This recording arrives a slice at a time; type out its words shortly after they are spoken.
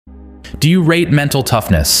Do you rate mental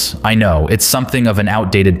toughness? I know, it's something of an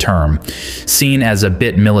outdated term, seen as a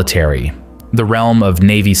bit military. The realm of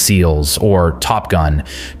Navy SEALs or Top Gun.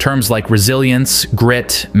 Terms like resilience,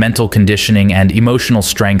 grit, mental conditioning, and emotional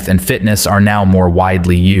strength and fitness are now more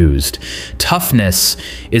widely used. Toughness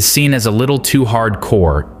is seen as a little too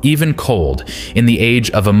hardcore, even cold, in the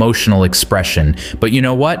age of emotional expression. But you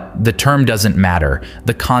know what? The term doesn't matter.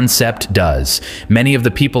 The concept does. Many of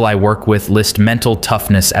the people I work with list mental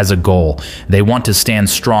toughness as a goal. They want to stand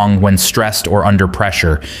strong when stressed or under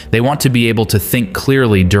pressure. They want to be able to think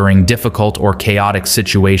clearly during difficult or chaotic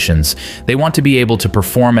situations. They want to be able to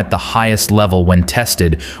perform at the highest level when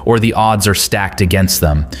tested or the odds are stacked against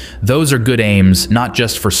them. Those are good aims, not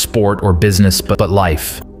just for sport or business, but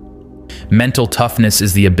life. Mental toughness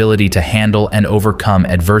is the ability to handle and overcome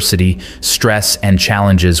adversity, stress, and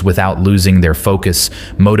challenges without losing their focus,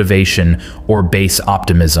 motivation, or base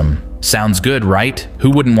optimism. Sounds good, right? Who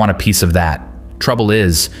wouldn't want a piece of that? Trouble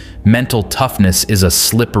is, mental toughness is a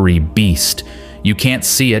slippery beast. You can't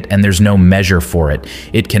see it and there's no measure for it.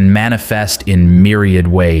 It can manifest in myriad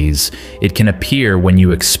ways. It can appear when you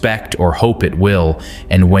expect or hope it will,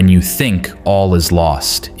 and when you think all is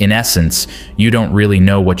lost. In essence, you don't really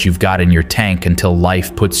know what you've got in your tank until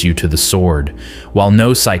life puts you to the sword. While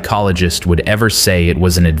no psychologist would ever say it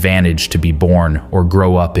was an advantage to be born or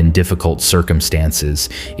grow up in difficult circumstances,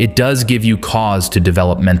 it does give you cause to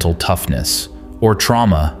develop mental toughness. Or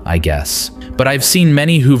trauma, I guess. But I've seen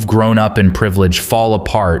many who've grown up in privilege fall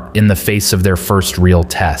apart in the face of their first real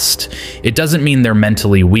test. It doesn't mean they're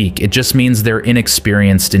mentally weak, it just means they're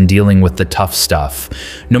inexperienced in dealing with the tough stuff.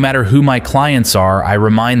 No matter who my clients are, I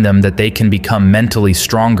remind them that they can become mentally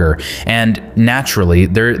stronger, and naturally,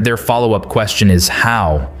 their follow-up question is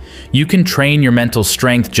how? You can train your mental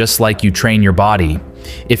strength just like you train your body.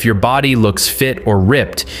 If your body looks fit or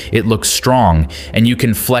ripped, it looks strong, and you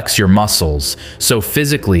can flex your muscles. So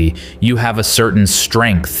physically, you have a certain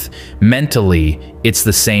strength. Mentally, it's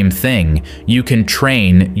the same thing. You can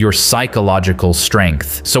train your psychological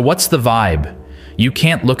strength. So what's the vibe? You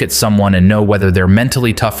can't look at someone and know whether they're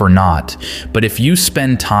mentally tough or not, but if you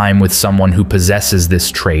spend time with someone who possesses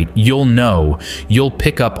this trait, you'll know, you'll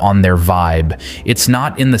pick up on their vibe. It's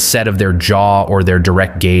not in the set of their jaw or their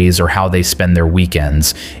direct gaze or how they spend their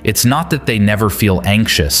weekends. It's not that they never feel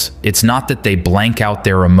anxious. It's not that they blank out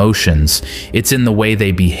their emotions. It's in the way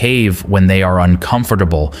they behave when they are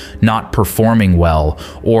uncomfortable, not performing well,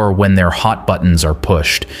 or when their hot buttons are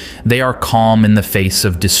pushed. They are calm in the face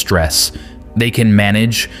of distress. They can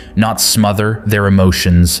manage, not smother, their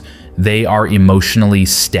emotions. They are emotionally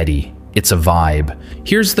steady. It's a vibe.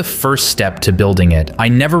 Here's the first step to building it. I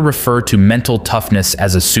never refer to mental toughness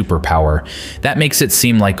as a superpower. That makes it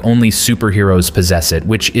seem like only superheroes possess it,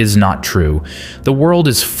 which is not true. The world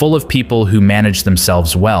is full of people who manage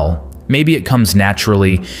themselves well. Maybe it comes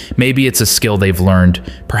naturally. Maybe it's a skill they've learned.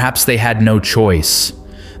 Perhaps they had no choice.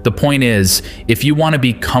 The point is, if you want to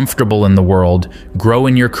be comfortable in the world, grow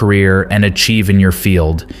in your career, and achieve in your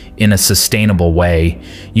field in a sustainable way,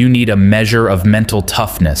 you need a measure of mental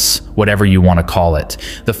toughness, whatever you want to call it.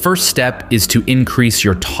 The first step is to increase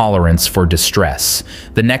your tolerance for distress.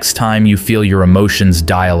 The next time you feel your emotions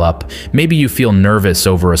dial up, maybe you feel nervous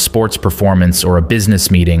over a sports performance or a business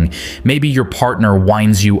meeting, maybe your partner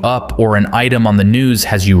winds you up or an item on the news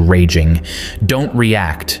has you raging. Don't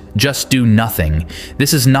react. Just do nothing.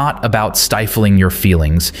 This is not about stifling your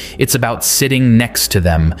feelings. It's about sitting next to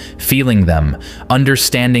them, feeling them,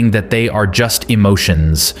 understanding that they are just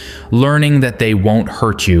emotions, learning that they won't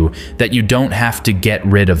hurt you, that you don't have to get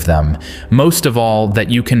rid of them. Most of all, that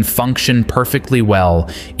you can function perfectly well,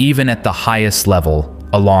 even at the highest level,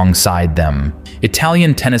 alongside them.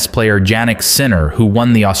 Italian tennis player Jannik Sinner, who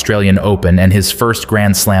won the Australian Open and his first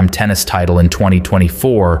Grand Slam tennis title in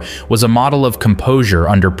 2024, was a model of composure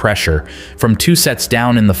under pressure. From 2 sets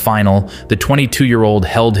down in the final, the 22-year-old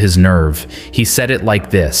held his nerve. He said it like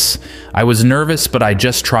this: "I was nervous, but I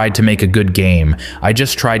just tried to make a good game. I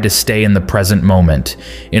just tried to stay in the present moment."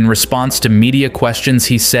 In response to media questions,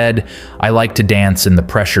 he said, "I like to dance in the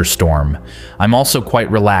pressure storm. I'm also quite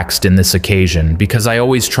relaxed in this occasion because I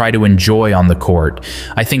always try to enjoy on the court.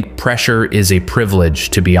 I think pressure is a privilege,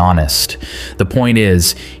 to be honest." The point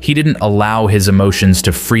is, he didn't allow his emotions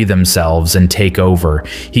to free themselves and take over.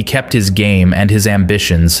 He kept his game and his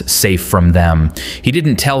ambitions safe from them. He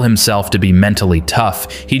didn't tell himself to be mentally tough.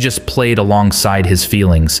 He just played alongside his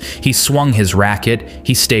feelings. He swung his racket.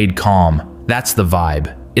 He stayed calm. That's the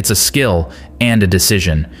vibe. It's a skill and a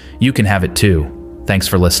decision. You can have it too. Thanks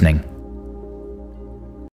for listening.